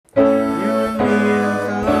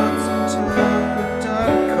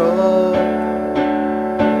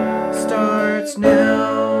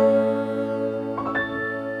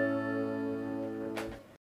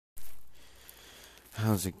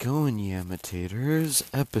Investigators,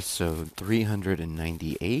 episode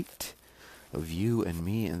 398 of You and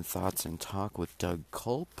Me and Thoughts and Talk with Doug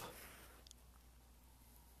Culp.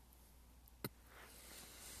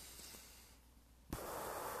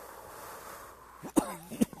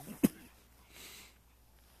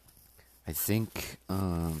 I think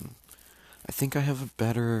I have a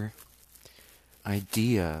better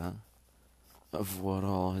idea of what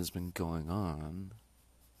all has been going on.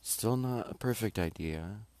 Still not a perfect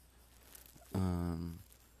idea.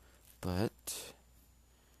 But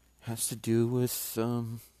has to do with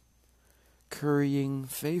currying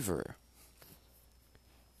favor.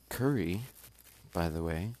 Curry, by the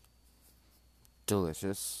way,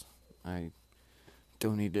 delicious. I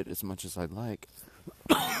don't eat it as much as I'd like,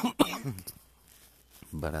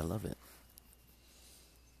 but I love it.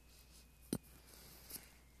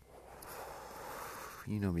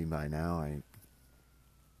 You know me by now.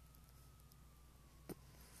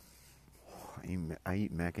 I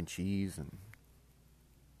eat mac and cheese and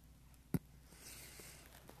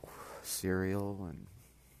cereal and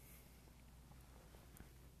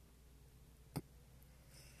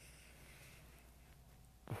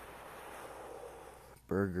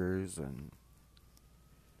burgers and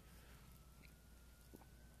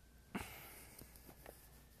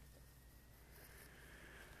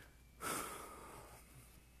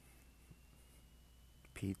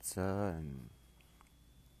pizza and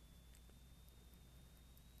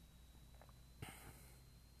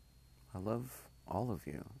I love all of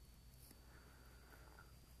you.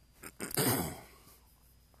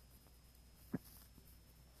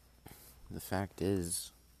 The fact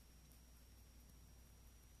is,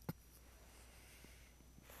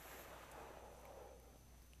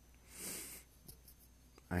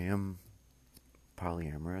 I am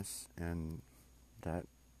polyamorous, and that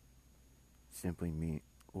simply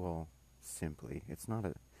it's not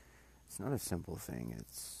a simple thing.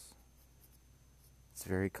 It's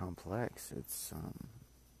very complex. It's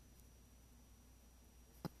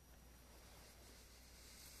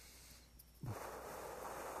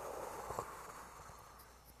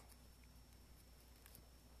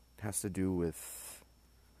has to do with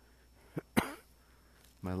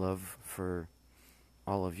my love for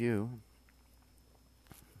all of you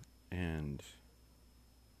and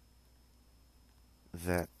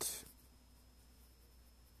that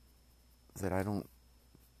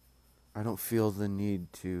I don't feel the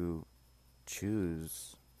need to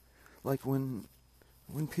choose. Like when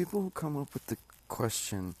people come up with the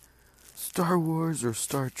question Star Wars or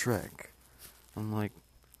Star Trek, I'm like,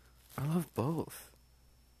 I love both.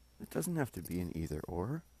 It doesn't have to be an either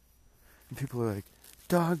or. And people are like,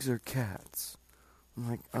 dogs or cats? I'm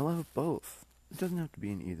like, I love both. It doesn't have to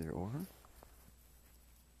be an either or.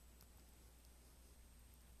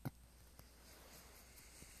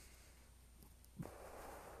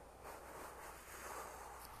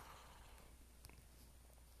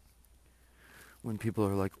 When people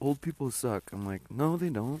are like, old people suck, I'm like, no, they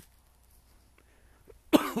don't.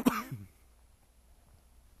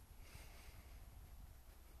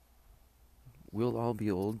 We'll all be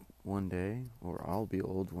old one day, or I'll be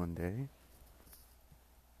old one day.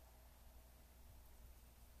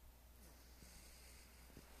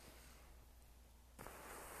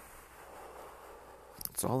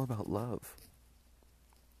 It's all about love.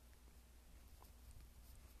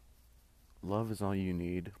 Love is all you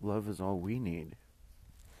need. Love is all we need.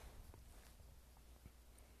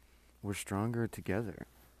 We're stronger together.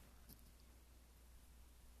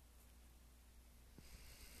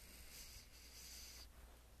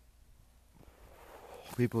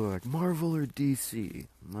 People are like, Marvel or DC?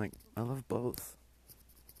 I'm like, I love both.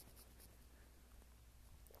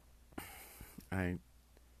 I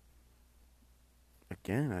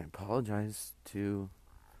apologize to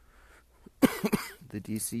the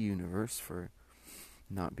DC universe for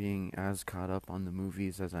not being as caught up on the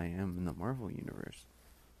movies as I am in the Marvel universe.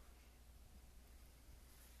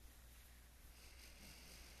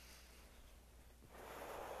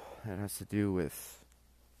 It has to do with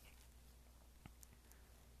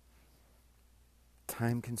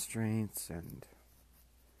time constraints and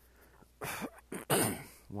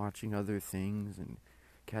watching other things and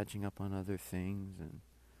catching up on other things. And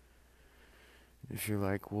if you're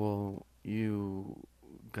like, well, you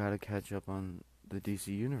gotta catch up on the DC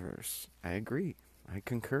universe, I agree. I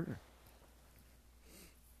concur.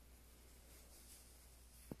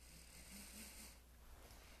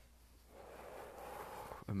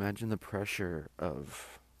 Imagine the pressure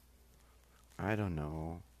of, I don't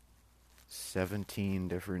know, 17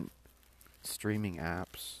 different streaming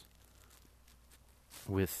apps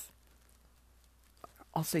with,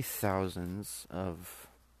 I'll say, thousands of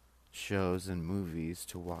shows and movies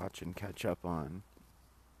to watch and catch up on.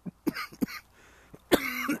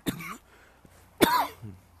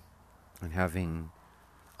 And having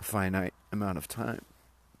a finite amount of time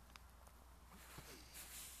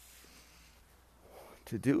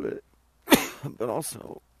to do it, but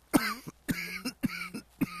also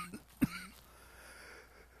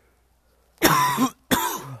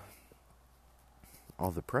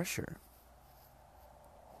all the pressure.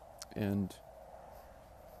 And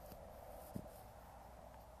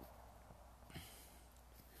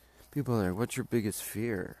people are like, what's your biggest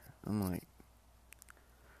fear? I'm like,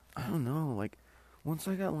 I don't know. Like, once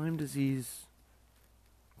I got Lyme disease,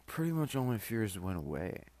 pretty much all my fears went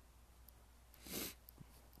away.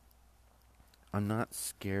 I'm not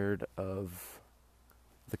scared of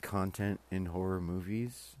the content in horror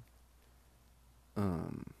movies.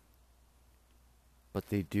 But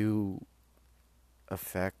they do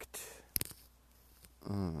affect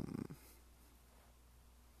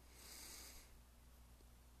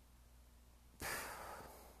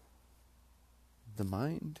the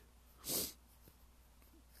mind.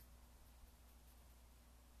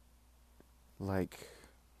 Like,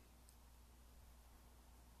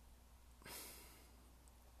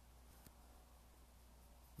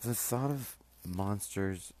 the thought of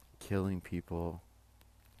monsters killing people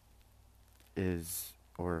is,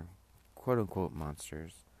 or quote unquote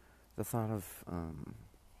monsters, the thought of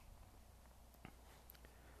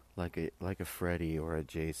like a Freddy or a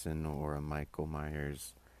Jason or a Michael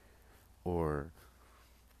Myers or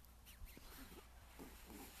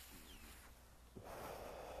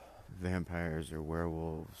vampires or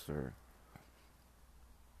werewolves or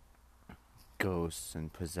ghosts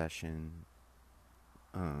and possession,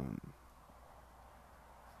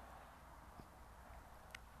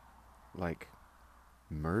 like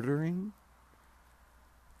murdering.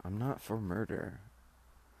 I'm not for murder.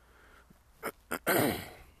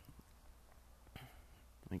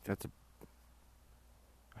 Like,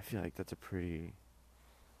 I feel like that's a pretty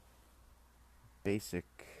basic,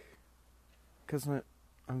 because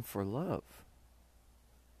I'm for love.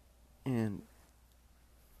 And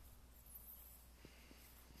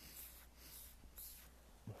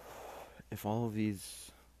if all of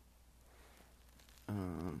these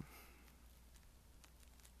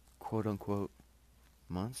quote unquote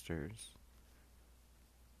monsters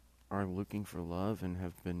are looking for love and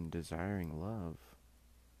have been desiring love,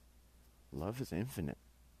 love is infinite.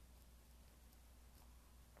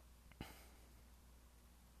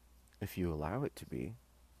 If you allow it to be.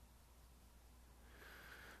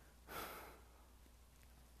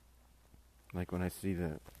 Like when I see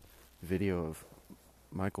the video of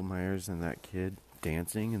Michael Myers and that kid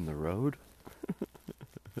dancing in the road,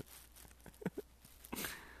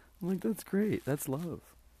 I'm like, that's great. That's love.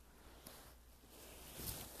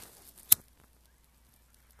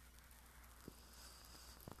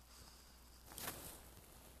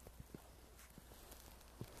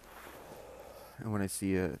 And when I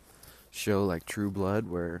see a show like True Blood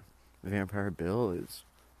where Vampire Bill is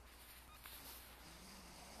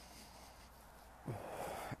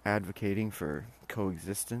advocating for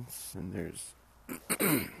coexistence, and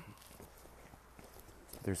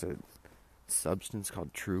there's a substance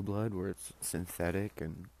called True Blood where it's synthetic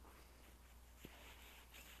and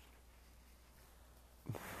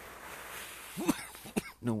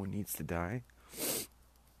no one needs to die.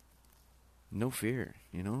 No fear,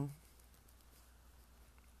 you know?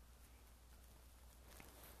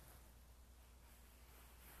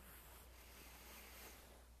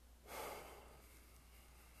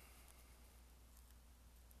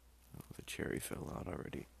 Oh, the cherry fell out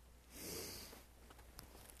already.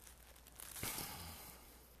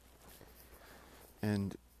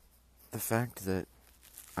 And the fact that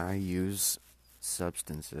I use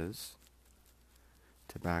substances,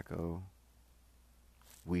 tobacco,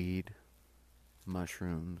 weed,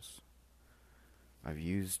 mushrooms, I've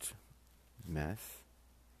used meth,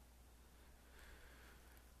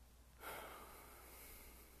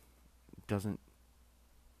 doesn't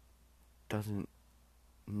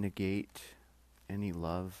negate any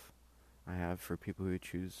love I have for people who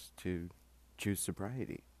choose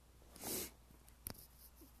sobriety.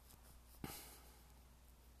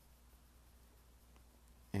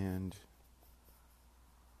 And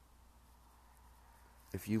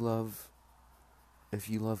if you love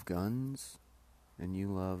guns and you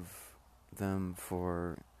love them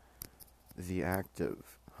for the act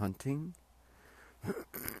of hunting,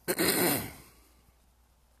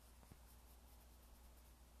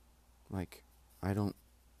 like, I don't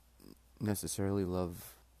necessarily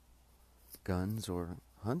love guns or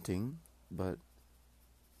hunting, but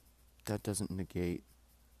that doesn't negate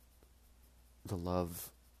the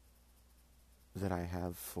love that I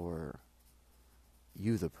have for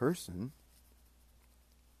you, the person.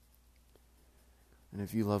 And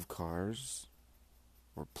if you love cars,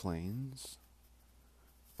 or planes,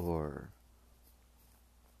 or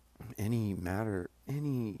any number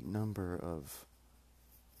of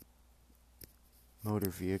motor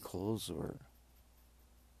vehicles, or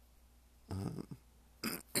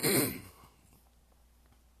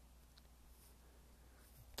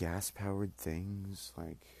gas-powered things,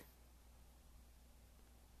 like,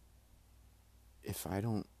 if I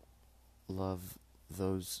don't love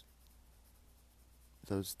those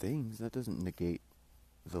things, that doesn't negate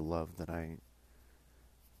the love that I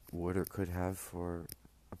would or could have for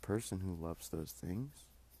a person who loves those things.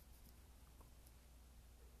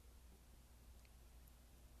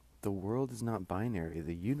 The world is not binary.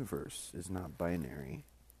 The universe is not binary.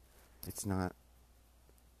 It's not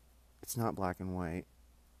black and white.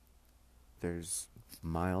 There's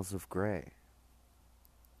miles of gray.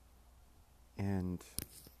 And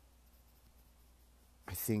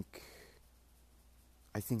I think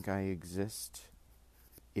I exist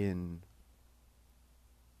in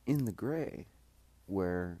the gray,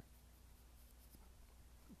 where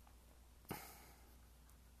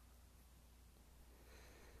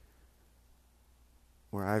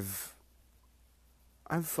I've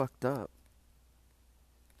fucked up,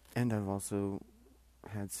 and I've also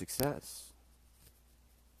had success,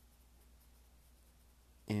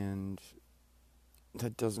 and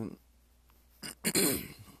that doesn't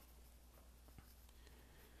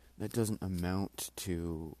amount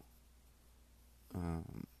to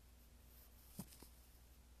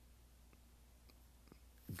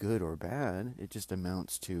good or bad. It just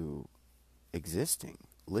amounts to existing,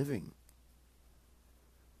 living.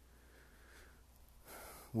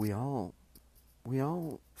 We all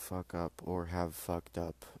fuck up or have fucked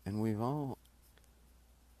up, and we've all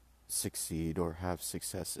succeed or have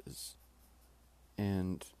successes.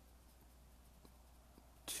 And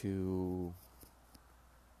to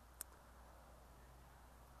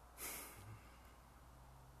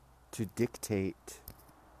dictate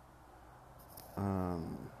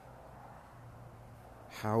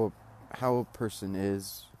how a person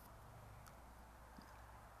is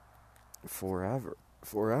forever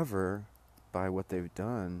by what they've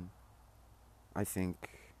done, I think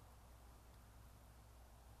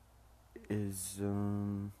is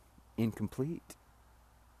incomplete.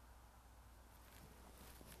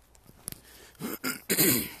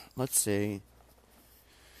 Let's say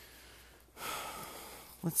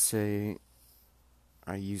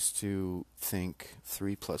I used to think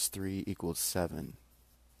 3 plus 3 equals 7.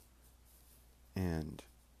 And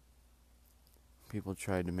people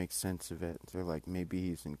tried to make sense of it. They're like, maybe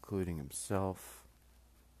he's including himself.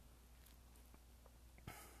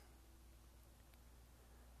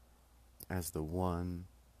 As the one.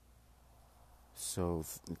 So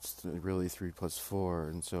it's really 3 plus 4.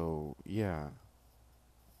 And so, yeah.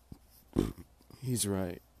 He's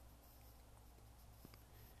right.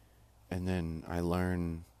 And then I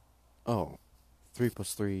learn, 3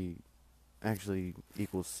 plus 3 actually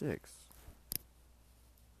equals 6.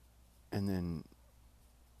 And then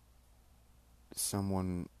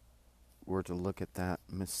someone were to look at that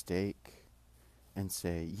mistake and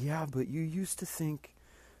say, yeah, but you used to think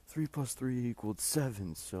 3 plus 3 equaled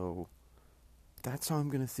 7, so that's how I'm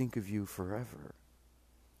going to think of you forever.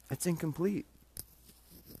 It's incomplete.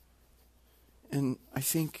 And I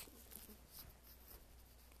think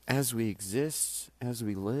as we exist, as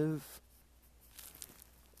we live,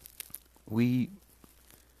 we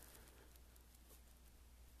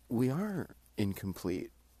are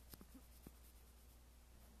incomplete.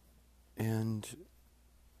 And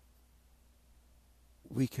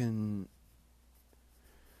we can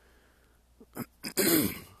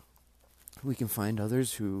find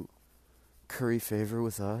others who curry favor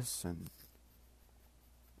with us, and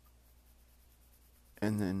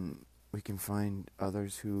then we can find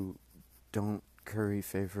others who don't curry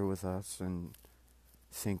favor with us and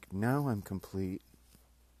think, now I'm complete.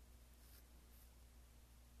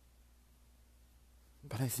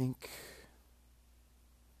 But I think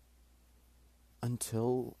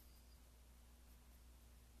until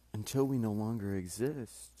we no longer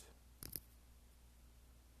exist,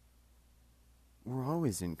 we're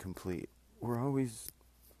always incomplete. We're always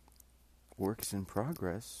works in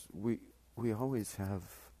progress. We always have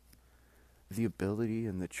the ability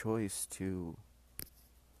and the choice to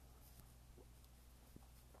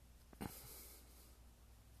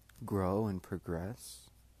grow and progress,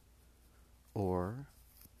 or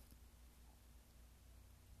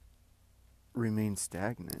remain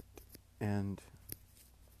stagnant. And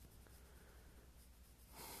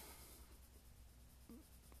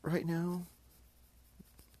right now,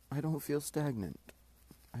 I don't feel stagnant.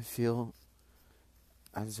 I feel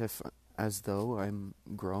as though I'm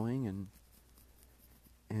growing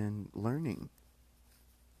and learning.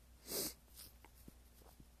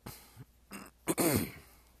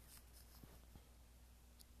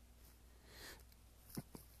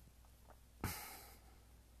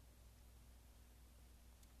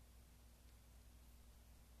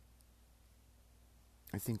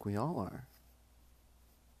 I think we all are.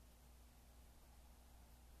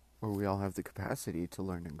 Or we all have the capacity to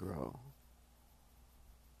learn and grow.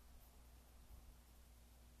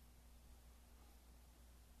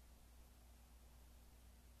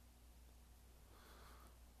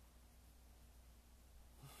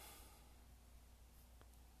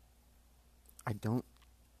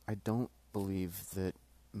 I don't believe that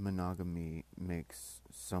monogamy makes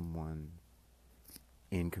someone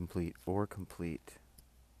incomplete or complete.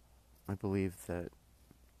 I believe that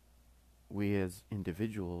we as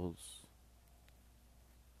individuals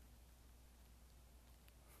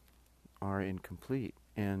are incomplete,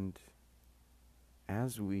 and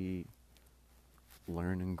as we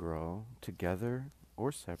learn and grow together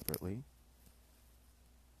or separately,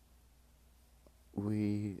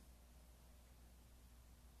 we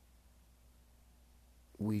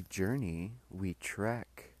journey, we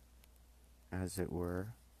trek, as it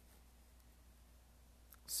were,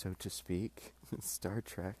 so to speak, Star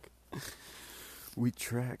Trek. We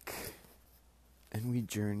trek and we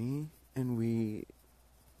journey and we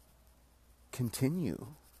continue.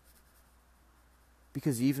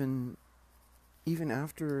 Because even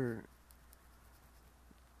after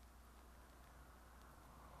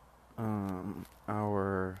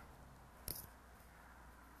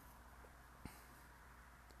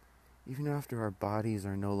our bodies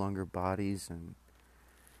are no longer bodies and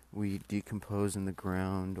we decompose in the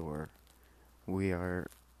ground, or we are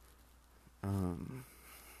I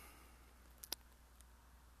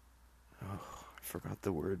forgot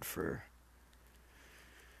the word for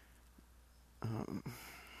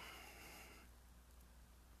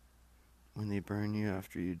when they burn you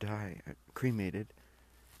after you die, cremated.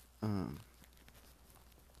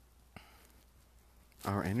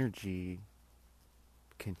 Our energy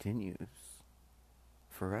continues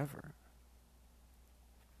forever.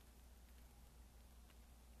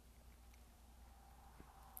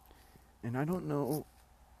 And I don't know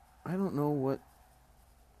what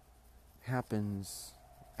happens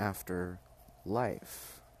after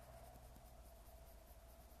life.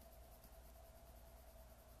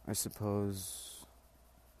 I suppose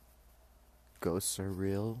ghosts are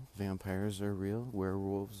real, vampires are real,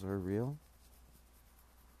 werewolves are real.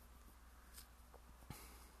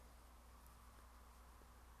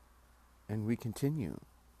 And we continue.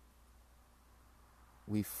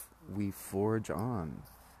 We forge on.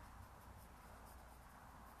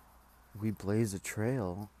 We blaze a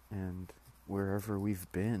trail, and wherever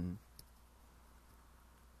we've been,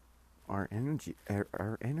 our energy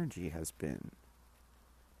has been.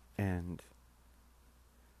 And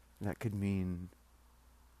that could mean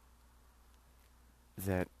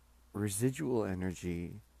that residual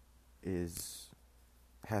energy has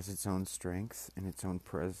its own strength and its own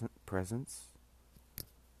presence.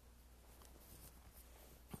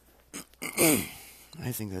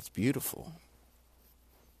 I think that's beautiful.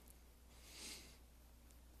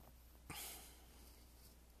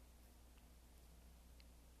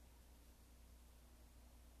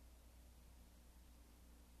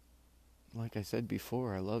 Like I said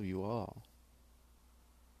before, I love you all.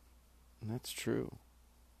 And that's true.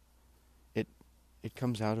 It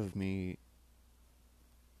comes out of me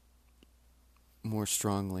more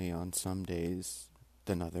strongly on some days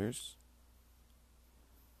than others.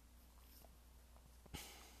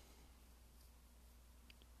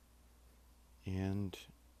 And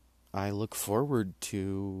I look forward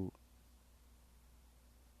to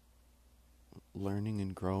learning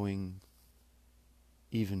and growing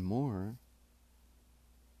even more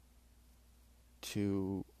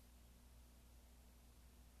to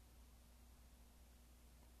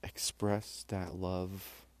express that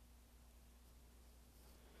love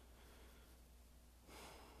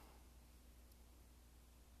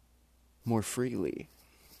more freely.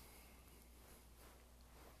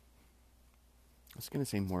 I was going to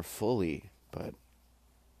say more fully, but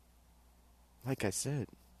like I said,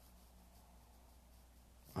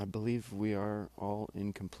 I believe we are all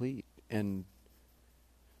incomplete, and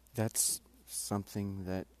that's something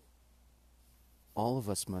that all of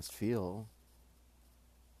us must feel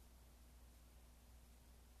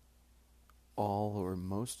all or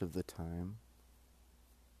most of the time,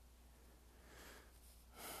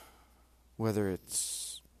 whether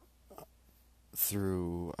it's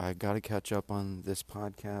through I got to catch up on this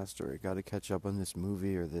podcast, or I got to catch up on this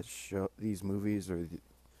movie or this show, these movies or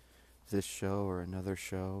this show or another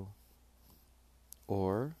show,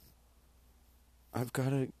 or I've got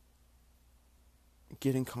to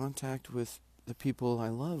get in contact with the people I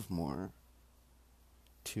love more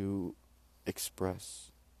to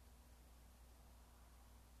express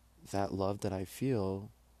that love that I feel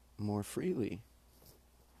more freely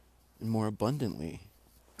and more abundantly.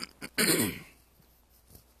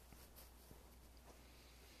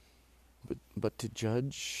 But to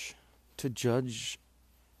judge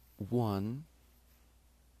one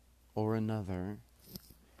or another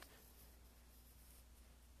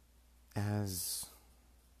as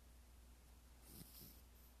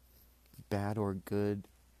bad or good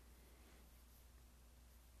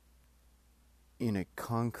in a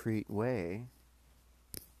concrete way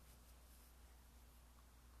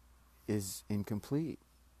is incomplete.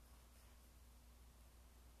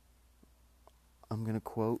 I'm going to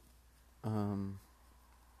quote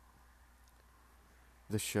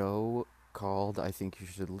the show called I Think You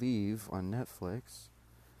Should Leave on Netflix,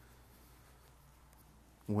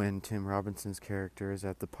 when Tim Robinson's character is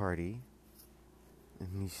at the party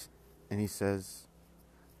and he says,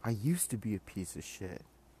 I used to be a piece of shit.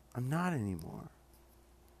 I'm not anymore.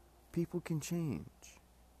 People can change.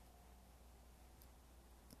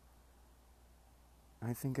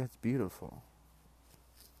 I think that's beautiful.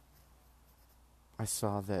 I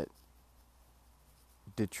saw that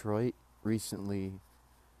Detroit recently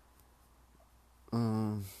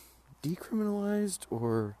decriminalized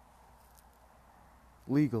or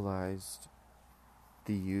legalized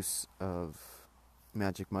the use of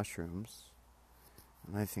magic mushrooms,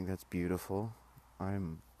 and I think that's beautiful.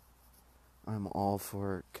 I'm all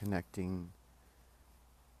for connecting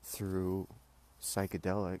through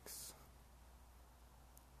psychedelics,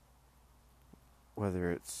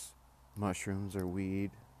 whether it's mushrooms or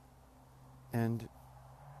weed. And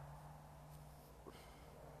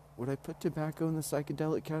would I put tobacco in the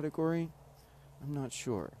psychedelic category? I'm not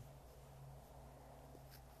sure.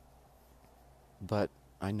 But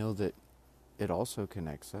I know that it also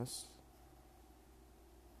connects us.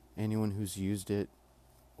 Anyone who's used it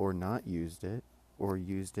or not used it, or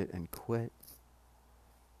used it and quit,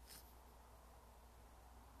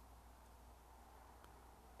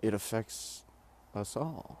 it affects us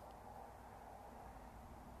all.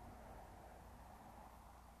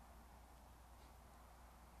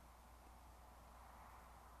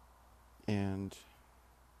 And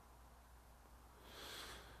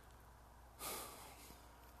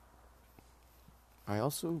I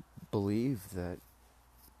also believe that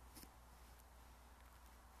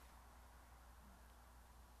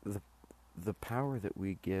the power that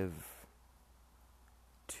we give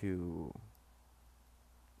to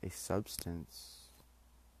a substance,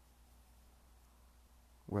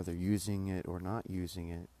 whether using it or not using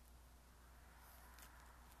it,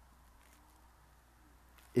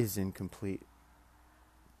 is incomplete.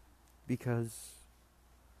 Because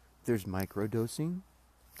there's microdosing,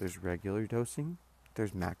 there's regular dosing,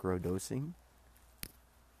 there's macro dosing.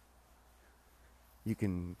 You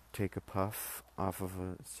can take a puff off of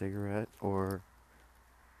a cigarette or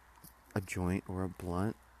a joint or a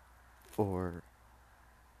blunt, or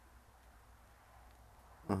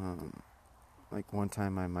like one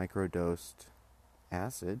time I microdosed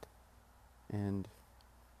acid, and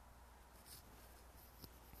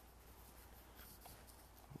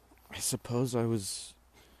I suppose I was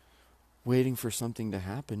waiting for something to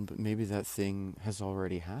happen, but maybe that thing has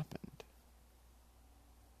already happened.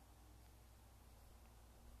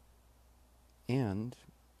 And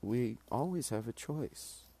we always have a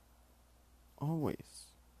choice. Always.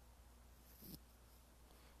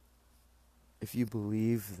 If you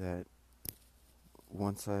believe that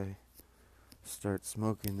once I start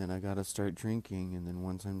smoking, then I gotta start drinking, and then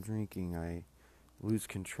once I'm drinking, I lose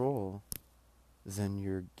control, then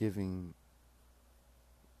you're giving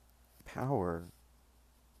power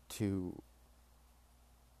to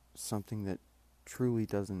something that truly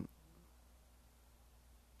doesn't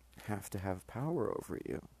have to have power over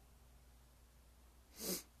you.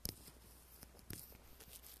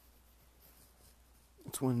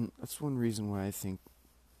 That's one reason why I think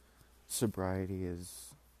sobriety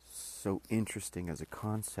is so interesting as a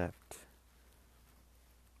concept,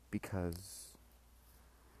 because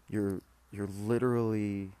you're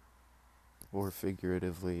literally or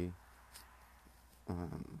figuratively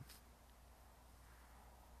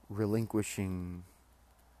relinquishing,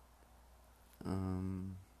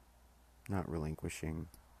 not relinquishing,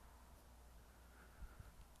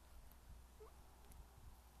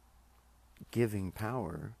 giving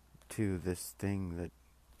power to this thing that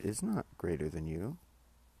is not greater than you.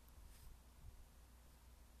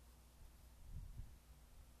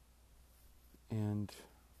 And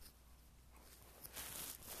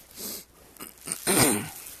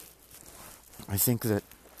I think that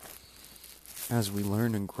as we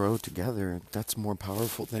learn and grow together, that's more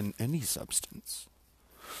powerful than any substance.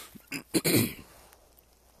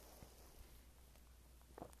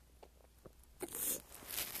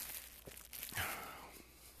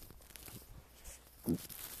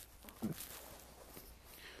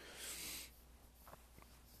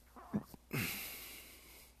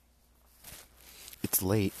 It's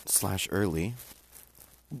late/early.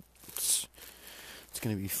 It's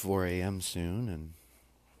going to be 4 a.m. soon, and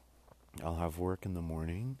I'll have work in the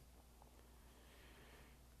morning.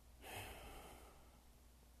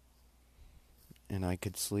 And I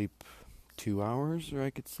could sleep 2 hours or I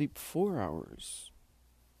could sleep 4 hours.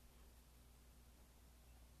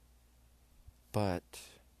 But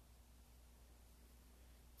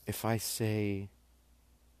if I say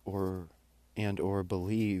or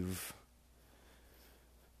believe,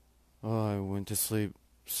 oh, I went to sleep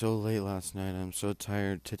so late last night, I'm so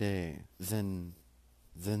tired today, then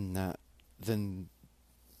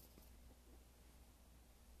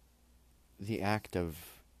the act of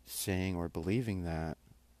saying or believing that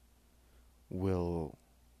will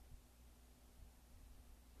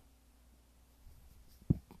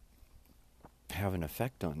have an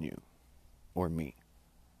effect on you or me.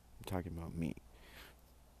 I'm talking about me.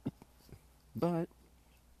 But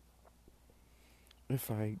if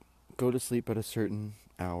I go to sleep at a certain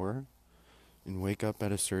hour and wake up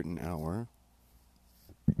at a certain hour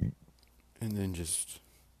and then just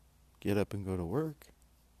get up and go to work,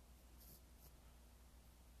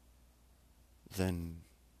 then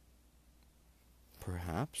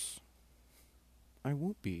perhaps I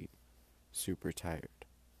won't be super tired.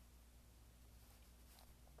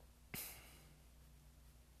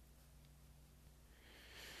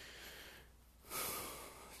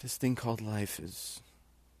 This thing called life is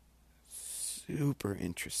super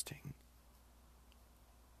interesting.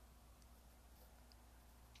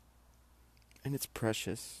 And it's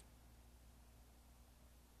precious.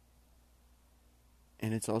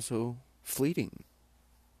 And it's also fleeting.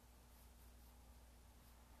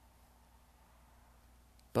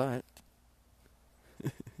 But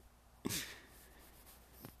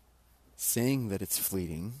saying that it's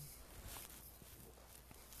fleeting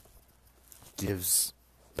gives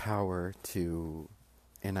power to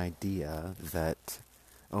an idea that,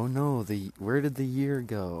 oh no, where did the year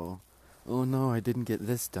go? Oh no, I didn't get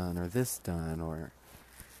this done, or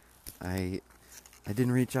I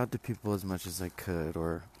didn't reach out to people as much as I could,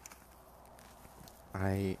 or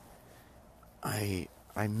I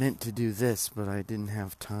meant to do this, but I didn't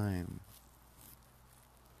have time.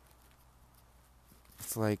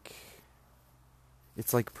 It's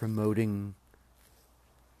like promoting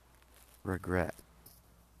regret.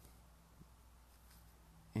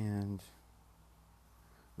 And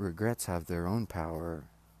regrets have their own power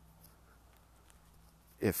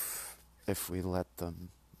if we let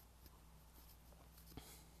them.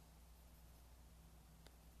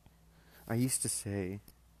 I used to say,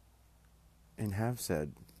 and have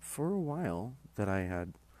said for a while, that I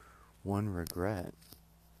had one regret.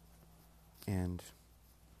 And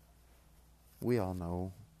we all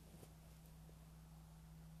know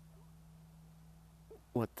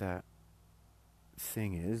what that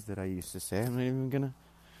thing is that I used to say. I'm not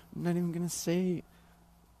even gonna say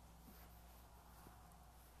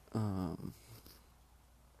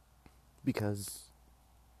because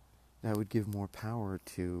that would give more power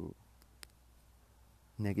to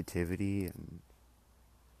negativity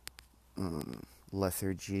and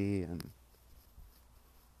lethargy, and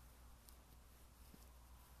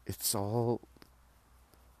it's all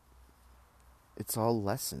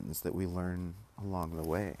lessons that we learn along the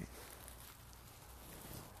way.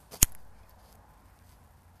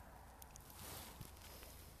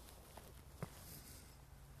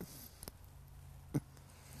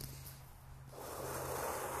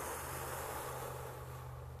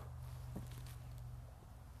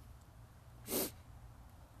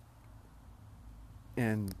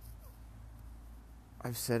 And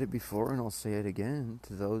I've said it before, and I'll say it again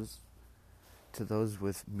to those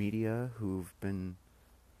with media who've been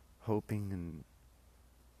hoping and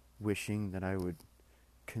wishing that I would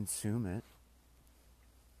consume it.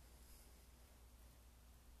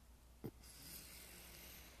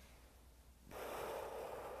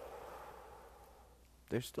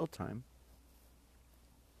 There's still time.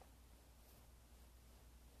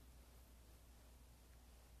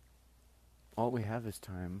 All we have is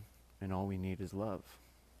time, and all we need is love.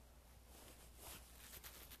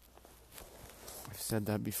 said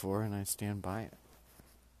that before and I stand by it.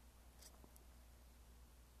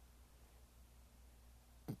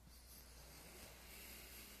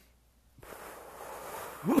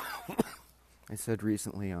 I said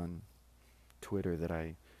recently on Twitter that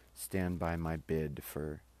I stand by my bid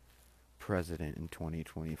for president in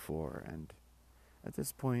 2024, and at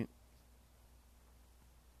this point,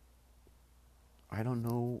 I don't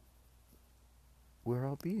know where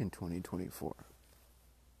I'll be in 2024.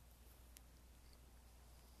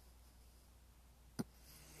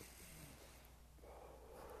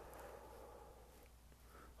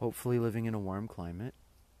 Hopefully living in a warm climate,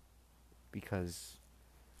 because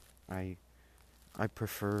I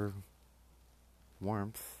prefer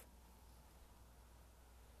warmth.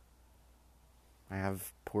 I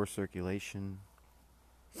have poor circulation.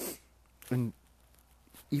 And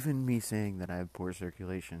even me saying that I have poor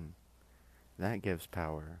circulation, that gives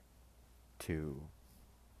power to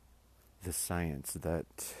the science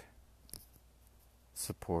that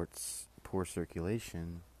supports poor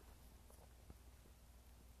circulation.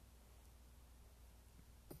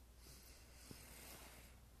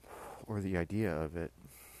 Or the idea of it.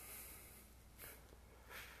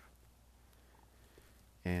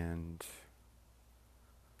 And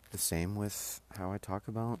the same with how I talk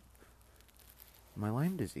about my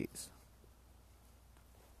Lyme disease.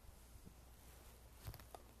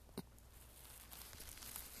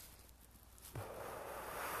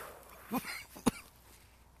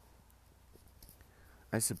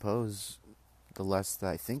 I suppose the less that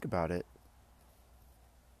I think about it,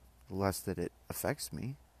 the less that it affects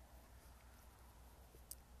me.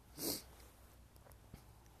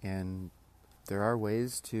 And there are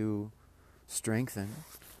ways to strengthen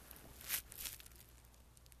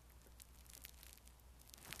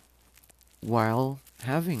while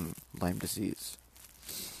having Lyme disease.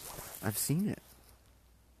 I've seen it.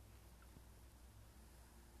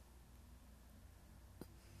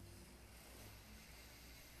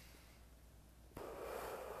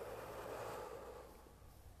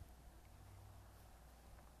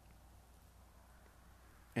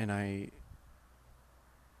 And I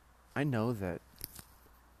know that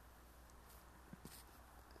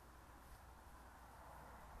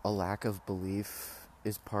a lack of belief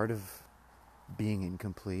is part of being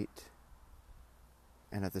incomplete.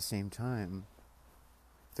 And at the same time,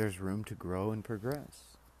 there's room to grow and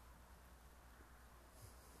progress.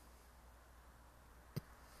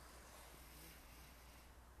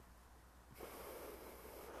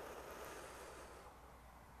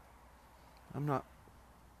 I'm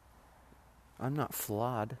not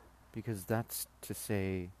flawed, because that's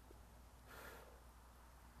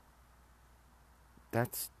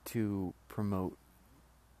to promote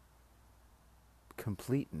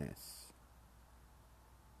completeness.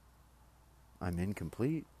 I'm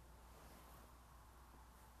incomplete.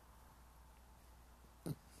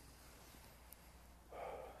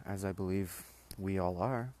 As I believe we all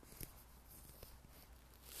are.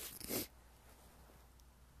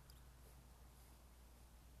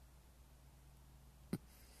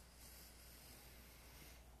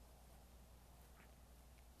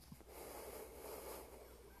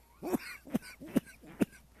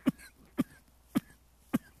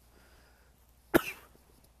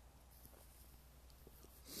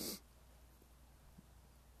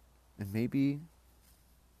 And maybe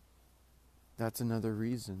that's another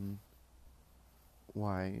reason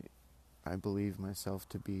why I believe myself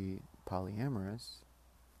to be polyamorous.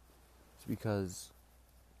 It's because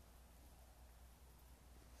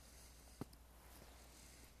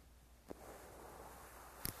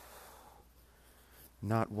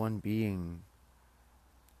not one being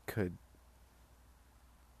could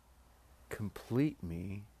complete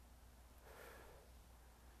me,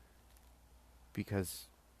 because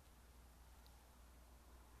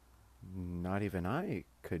not even I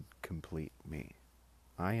could complete me.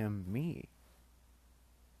 I am me.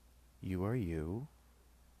 You are you.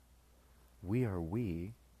 We are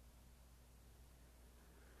we.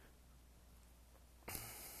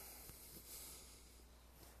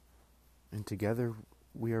 And together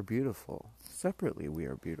we are beautiful. Separately we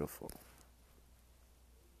are beautiful.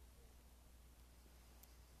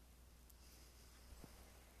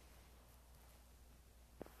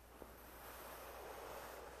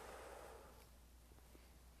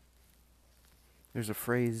 There's a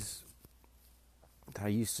phrase that I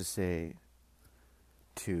used to say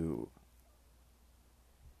to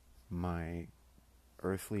my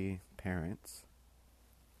earthly parents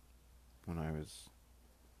when I was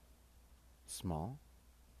small,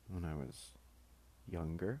 when I was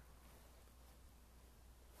younger.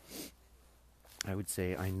 I would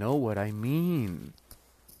say, I know what I mean.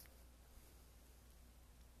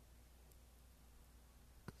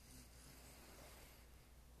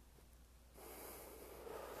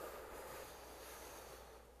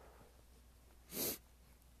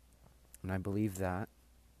 And I believe that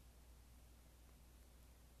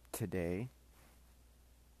today,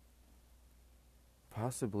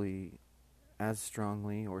 possibly as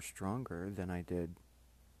strongly or stronger than I did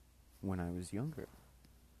when I was younger.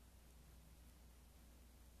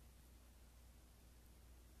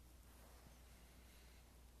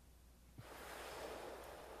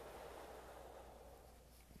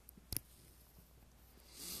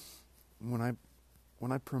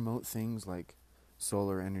 When I promote things like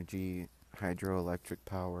solar energy, hydroelectric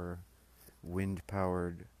power, wind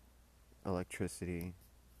powered electricity,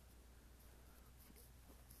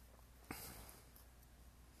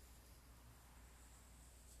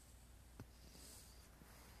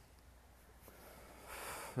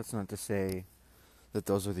 that's not to say that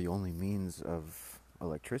those are the only means of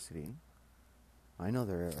electricity. I know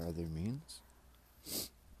there are other means.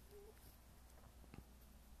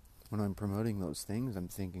 When I'm promoting those things, I'm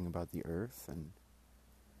thinking about the earth and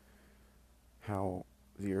how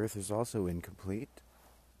the earth is also incomplete.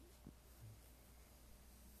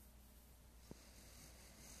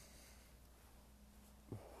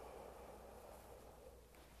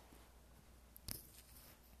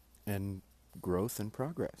 And growth and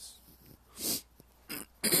progress.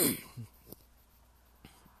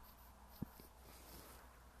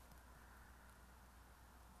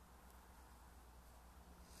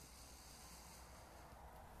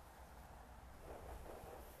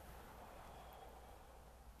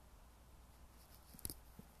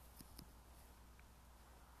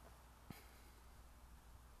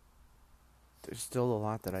 There's still a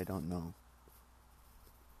lot that I don't know.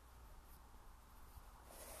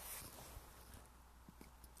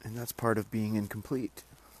 And that's part of being incomplete.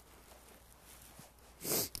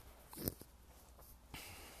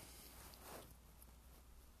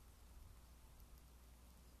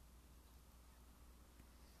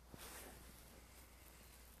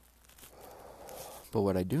 But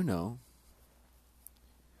what I do know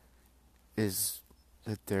is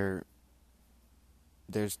that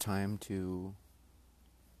there's time to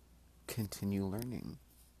continue learning,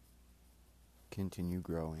 continue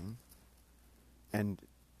growing, and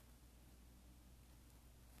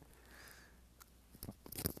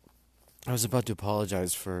I was about to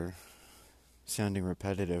apologize for sounding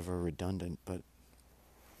repetitive or redundant, but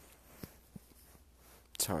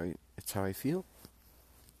it's how I feel.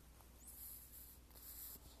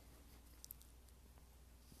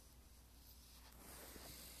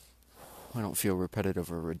 I don't feel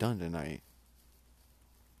repetitive or redundant.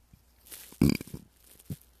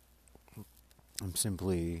 I'm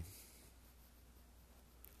simply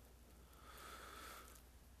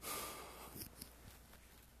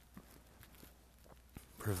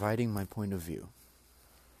providing my point of view.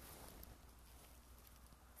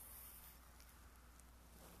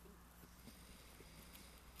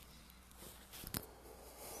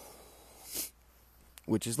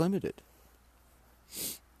 Which is limited.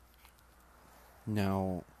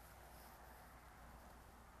 Now,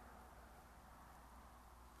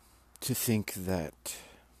 to think that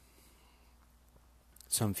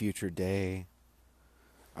some future day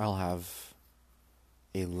I'll have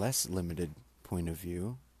a less limited point of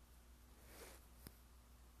view,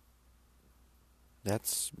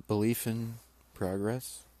 that's belief in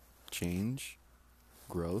progress, change,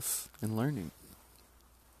 growth, and learning.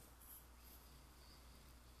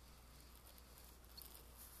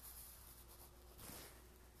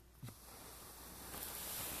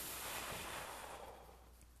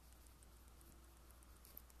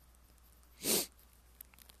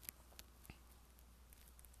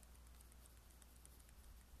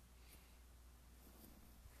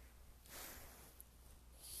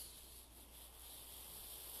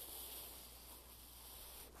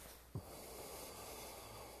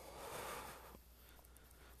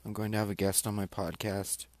 I'm going to have a guest on my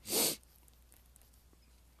podcast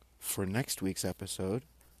for next week's episode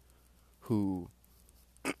who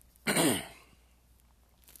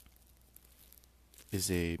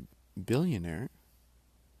is a billionaire,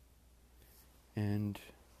 and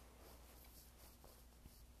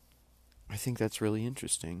I think that's really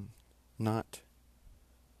interesting. Not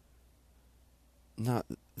that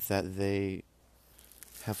they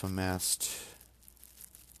have amassed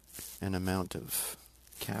an amount of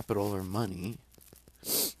capital or money,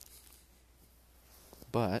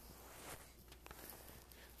 but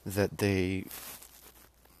that they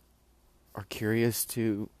are curious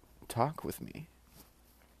to talk with me.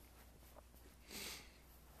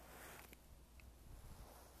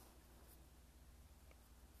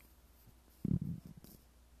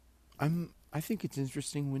 I think it's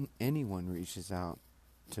interesting when anyone reaches out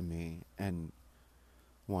to me and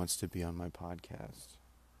wants to be on my podcast.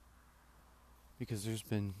 because there's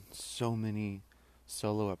been so many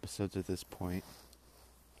solo episodes at this point.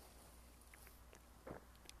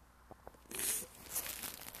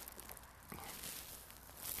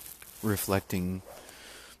 Reflecting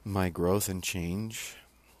my growth and change.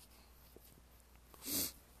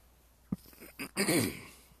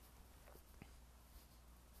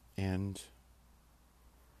 And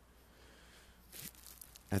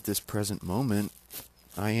at this present moment,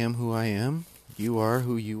 I am who I am, you are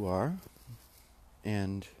who you are,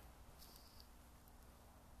 and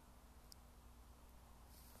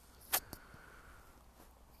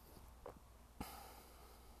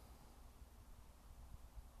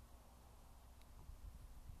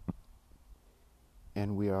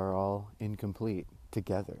we are all incomplete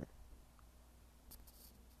together.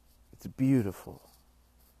 It's beautiful.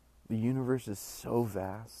 The universe is so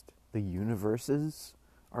vast. The universes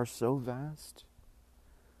are so vast.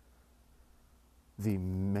 The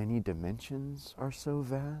many dimensions are so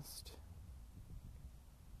vast.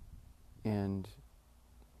 And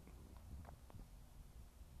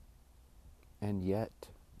yet,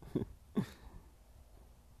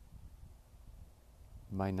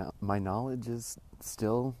 my knowledge is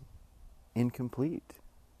still incomplete.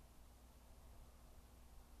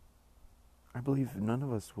 I believe none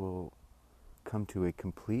of us will come to a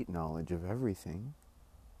complete knowledge of everything,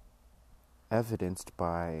 evidenced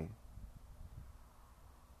by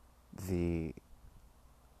the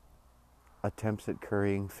attempts at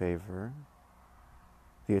currying favor,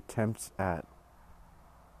 the attempts at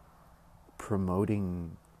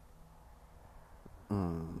promoting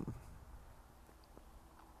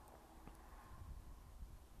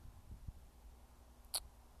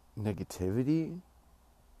negativity.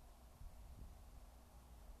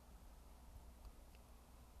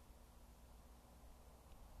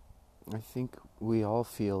 I think we all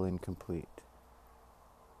feel incomplete.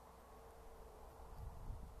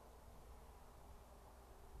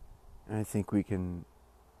 And I think we can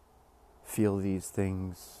feel these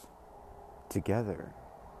things together.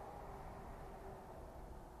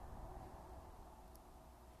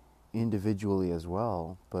 Individually as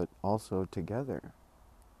well, but also together.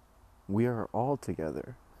 We are all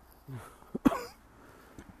together.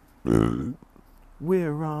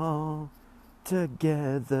 We're all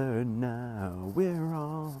together now. We're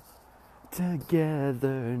all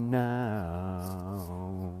together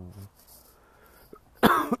now.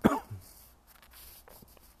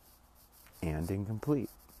 And incomplete.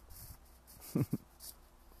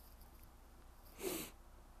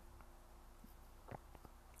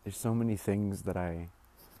 There's so many things that I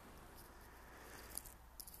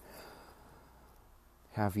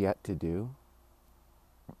have yet to do.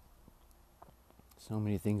 So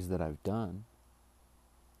many things that I've done.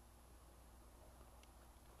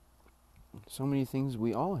 So many things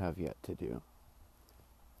we all have yet to do.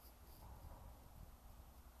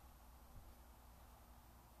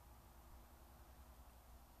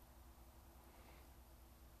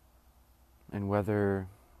 And whether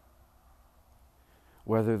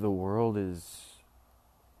the world is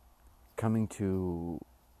coming to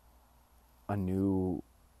a new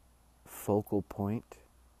focal point,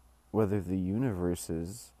 whether the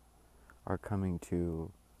universes are coming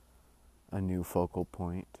to a new focal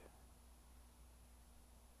point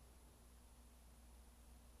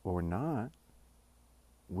or not,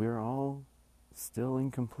 we're all still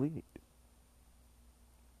incomplete.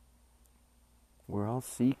 We're all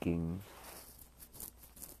seeking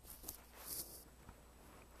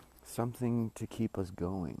something to keep us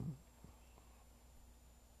going,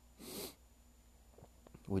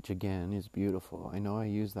 which again is beautiful. I know I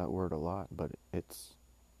use that word a lot, but it's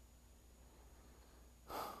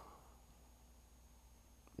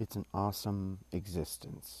an awesome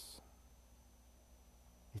existence.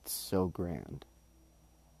 It's so grand.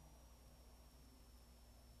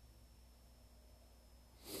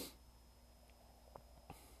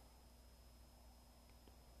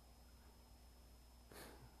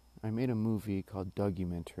 I made a movie called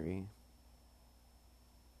Documentary.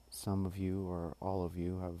 Some of you or all of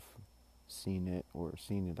you have seen it or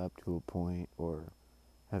seen it up to a point or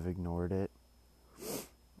have ignored it.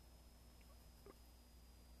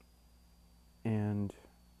 And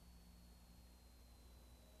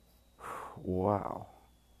wow,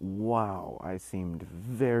 I seemed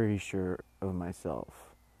very sure of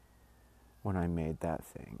myself when I made that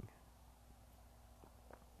thing.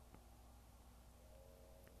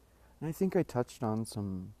 And I think I touched on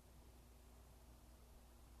some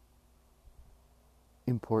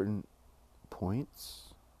important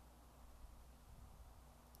points.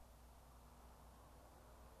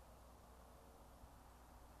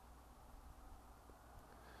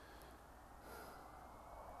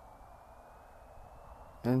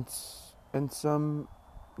 and some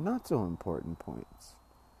not so important points.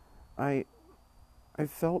 I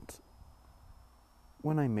felt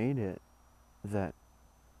when I made it that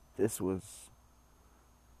this was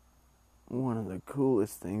one of the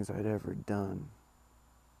coolest things I'd ever done.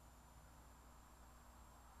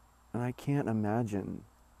 And I can't imagine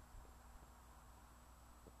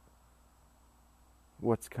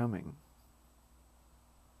what's coming.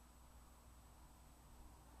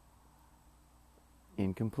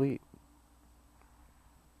 Incomplete.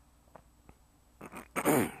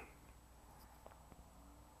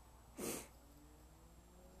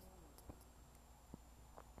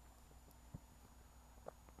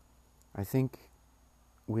 I think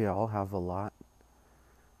we all have a lot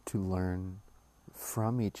to learn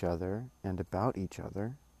from each other and about each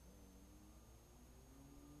other.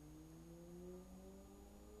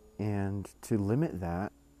 And to limit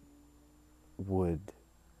that would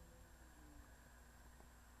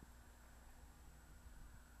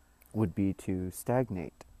be to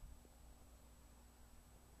stagnate.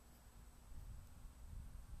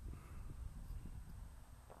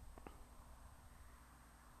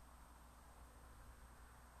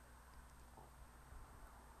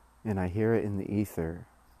 And I hear it in the ether.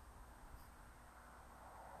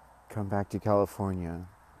 Come back to California,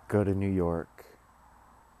 go to New York,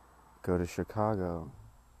 go to Chicago,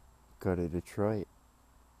 go to Detroit,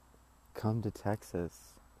 come to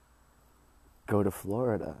Texas, go to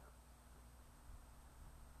Florida,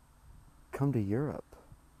 come to Europe,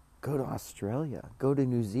 go to Australia, go to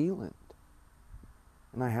New Zealand.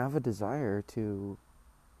 And I have a desire to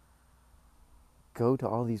go to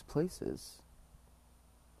all these places.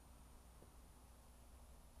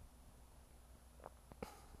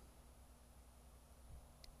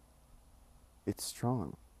 It's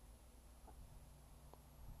strong.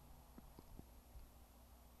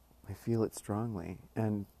 I feel it strongly.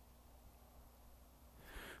 And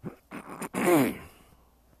the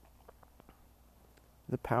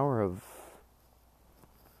power of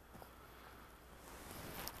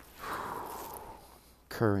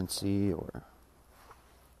currency or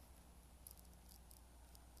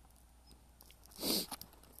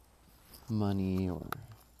money or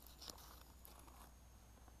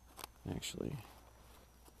actually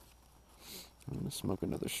I'm going to smoke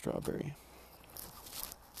another strawberry.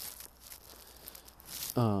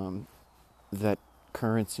 That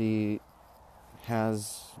currency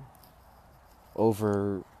has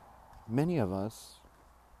over many of us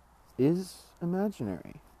is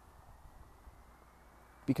imaginary.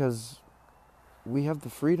 Because we have the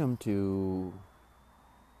freedom to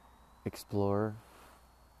explore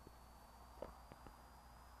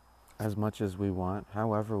as much as we want,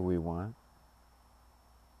 however we want,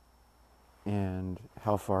 and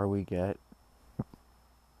how far we get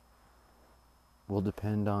will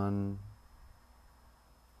depend on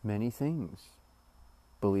many things.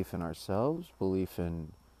 Belief in ourselves, belief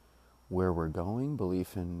in where we're going,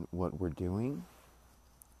 belief in what we're doing.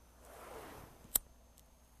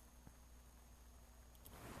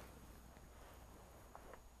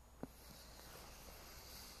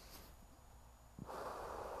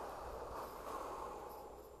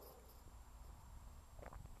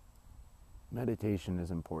 Meditation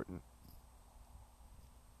is important.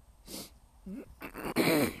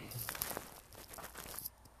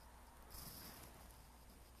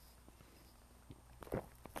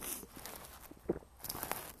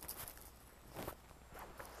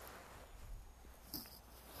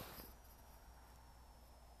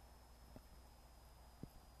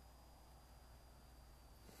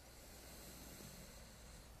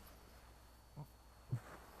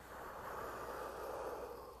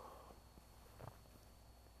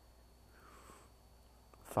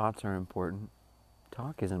 Thoughts are important.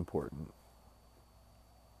 Talk is important.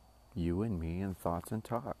 You and me and thoughts and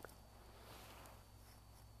talk.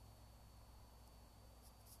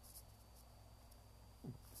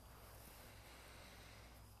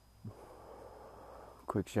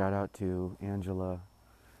 Quick shout out to Angela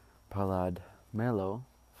Palad Melo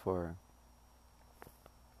for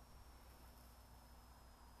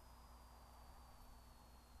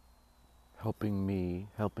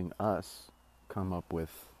helping us come up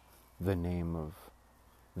with the name of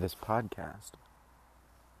this podcast.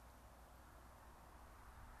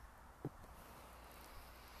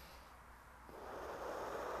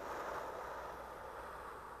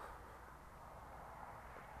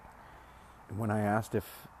 When I asked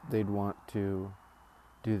if they'd want to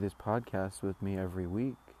do this podcast with me every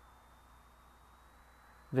week,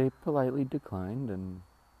 they politely declined, and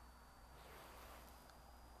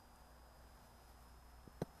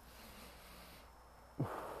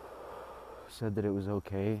said that it was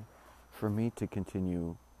okay for me to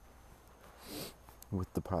continue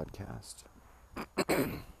with the podcast.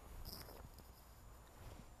 And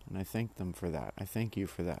I thank them for that. I thank you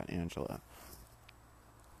for that, Angela.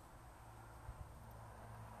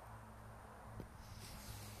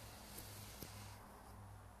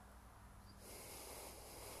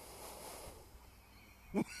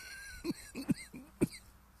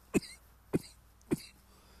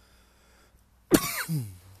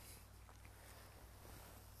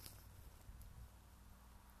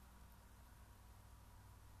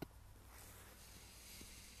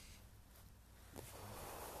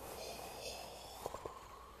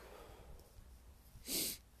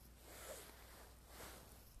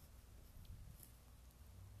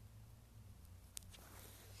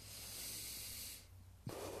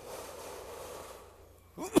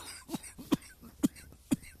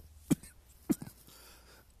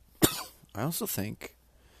 I also think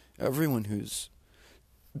everyone who's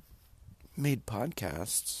made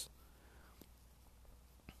podcasts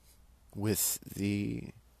with the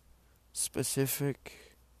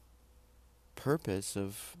specific purpose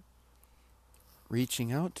of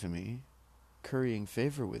reaching out to me, currying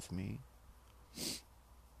favor with me,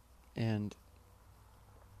 and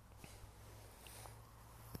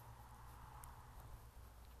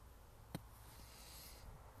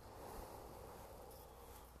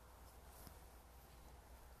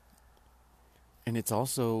it's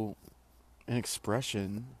also an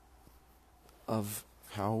expression of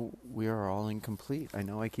how we are all incomplete. I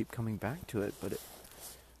know I keep coming back to it, but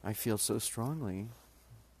I feel so strongly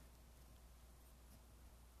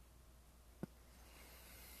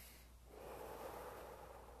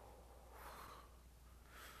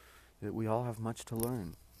that we all have much to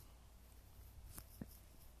learn,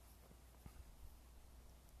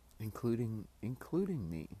 including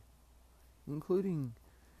me, including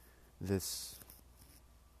this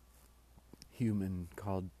human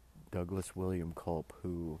called Douglas William Culp,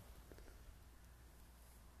 who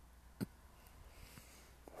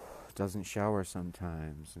doesn't shower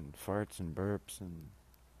sometimes and farts and burps and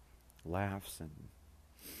laughs and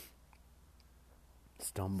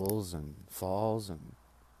stumbles and falls and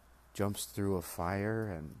jumps through a fire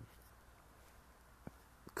and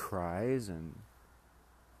cries and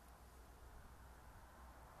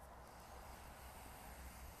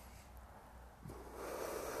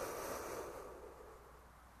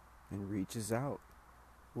reaches out.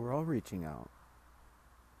 We're all reaching out.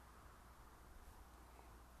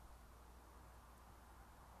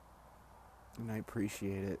 And I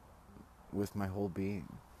appreciate it with my whole being.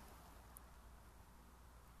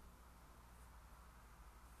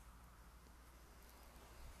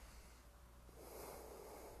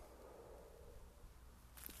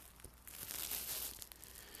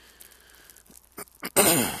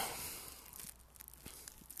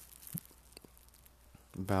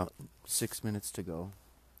 About 6 minutes to go.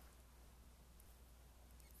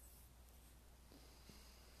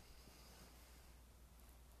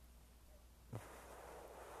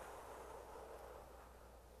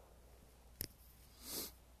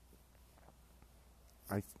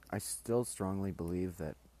 I still strongly believe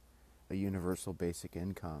that a universal basic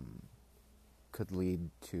income could lead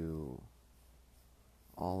to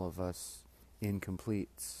all of us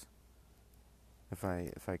incompletes, if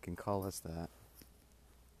I can call us that.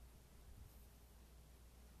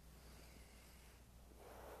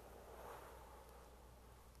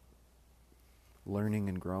 Learning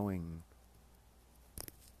and growing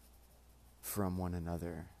from one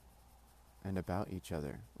another and about each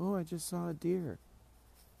other. Oh, I just saw a deer.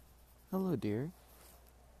 Hello, deer.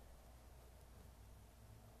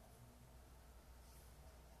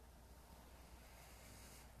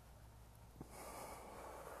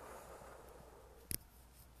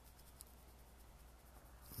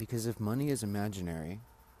 Because if money is imaginary,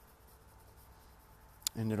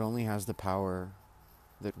 and it only has the power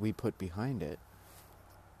that we put behind it,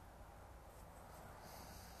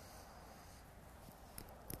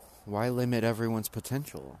 why limit everyone's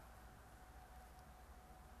potential?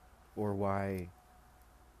 Or why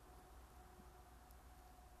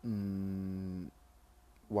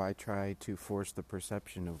try to force the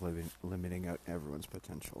perception of limiting out everyone's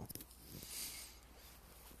potential?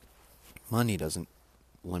 Money doesn't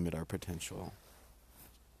limit our potential.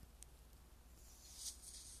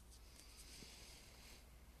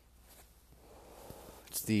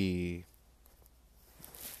 It's the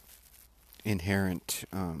inherent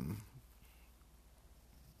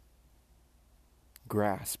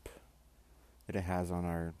grasp that it has on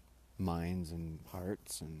our minds and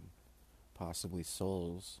hearts and possibly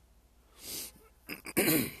souls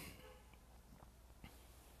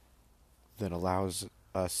that allows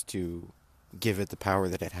us to give it the power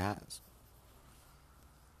that it has.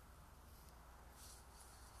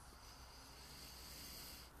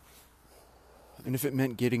 And if it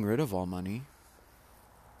meant getting rid of all money,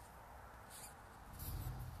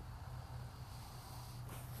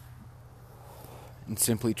 and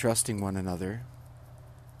simply trusting one another,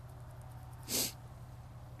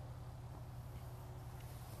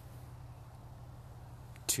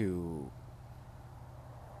 to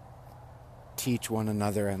teach one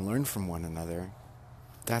another and learn from one another,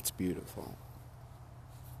 that's beautiful.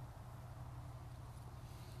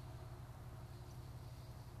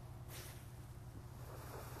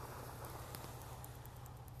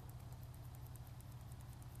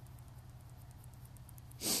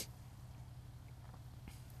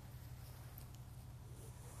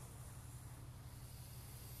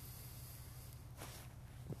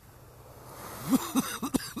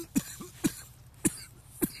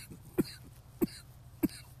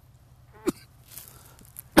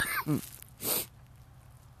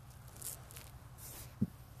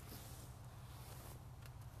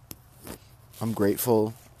 I'm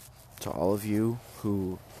grateful to all of you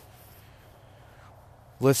who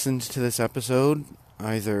listened to this episode,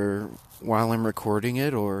 either while I'm recording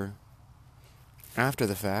it or after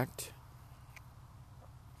the fact,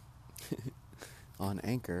 on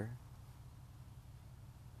Anchor.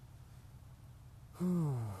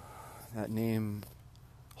 That name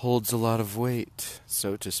holds a lot of weight,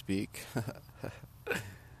 so to speak.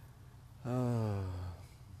 Oh.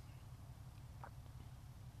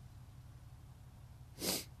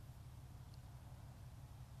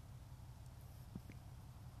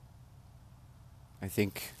 I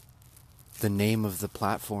think the name of the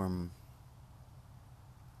platform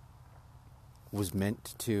was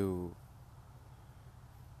meant to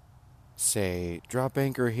say, drop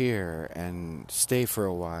anchor here and stay for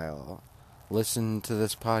a while. Listen to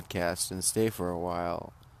this podcast and stay for a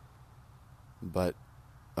while. But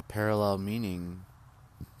a parallel meaning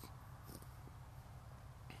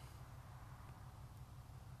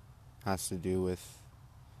has to do with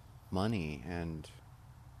money and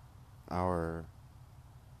our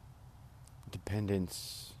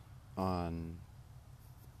dependence on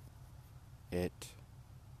it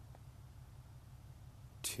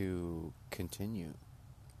to continue.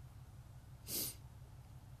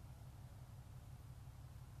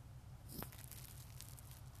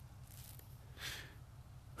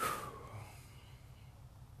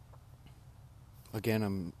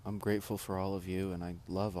 Again, I'm grateful for all of you, and I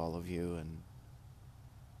love all of you, and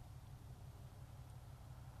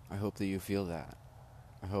I hope that you feel that.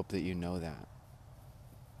 I hope that you know that.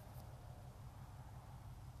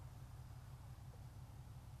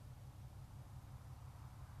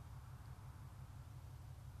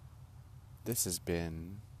 This has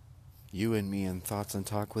been You and Me in Thoughts and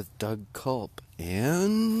Talk with Doug Culp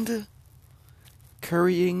and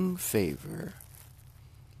Currying Favor.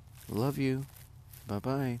 Love you.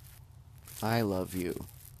 Bye-bye. I love you.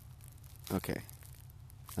 Okay.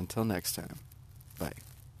 Until next time. Bye.